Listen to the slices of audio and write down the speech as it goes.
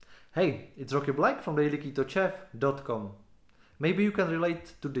Hey, it's Rocky Black from dailyketochef.com. Maybe you can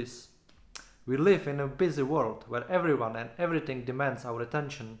relate to this. We live in a busy world where everyone and everything demands our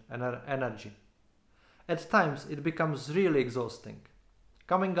attention and our energy. At times it becomes really exhausting.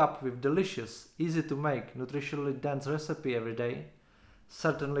 Coming up with delicious, easy to make, nutritionally dense recipe every day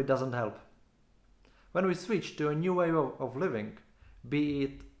certainly doesn't help. When we switch to a new way of living, be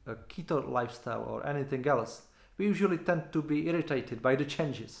it a keto lifestyle or anything else, we usually tend to be irritated by the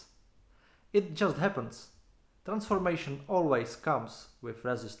changes. It just happens. Transformation always comes with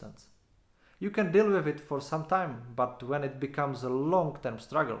resistance. You can deal with it for some time, but when it becomes a long-term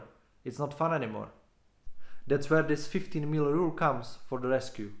struggle, it's not fun anymore. That's where this 15 meal rule comes for the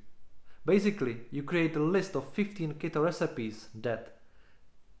rescue. Basically, you create a list of 15 keto recipes that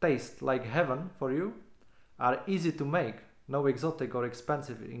taste like heaven for you, are easy to make, no exotic or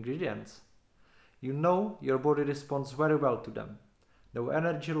expensive ingredients. You know your body responds very well to them. No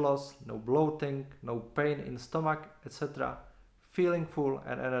energy loss, no bloating, no pain in stomach, etc. Feeling full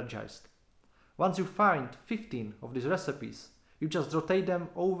and energized. Once you find 15 of these recipes, you just rotate them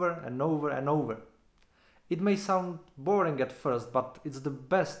over and over and over. It may sound boring at first, but it's the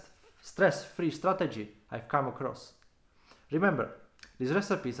best stress-free strategy I've come across. Remember, these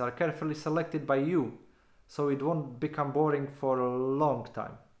recipes are carefully selected by you, so it won't become boring for a long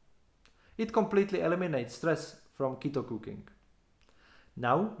time. It completely eliminates stress from keto cooking.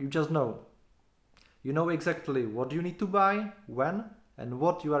 Now you just know. You know exactly what you need to buy, when, and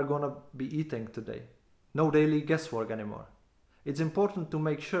what you are gonna be eating today. No daily guesswork anymore. It's important to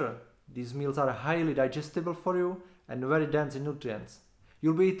make sure these meals are highly digestible for you and very dense in nutrients.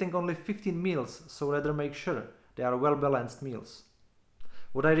 You'll be eating only 15 meals, so rather make sure they are well-balanced meals.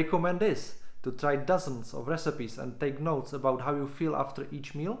 What I recommend is to try dozens of recipes and take notes about how you feel after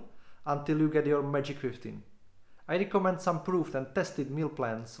each meal until you get your magic 15. I recommend some proved and tested meal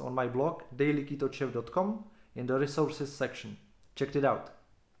plans on my blog dailyketochef.com in the resources section. Check it out.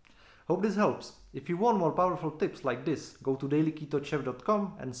 Hope this helps. If you want more powerful tips like this, go to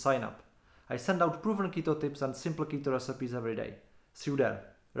dailyketochef.com and sign up. I send out proven keto tips and simple keto recipes every day. See you there.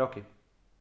 Rocky.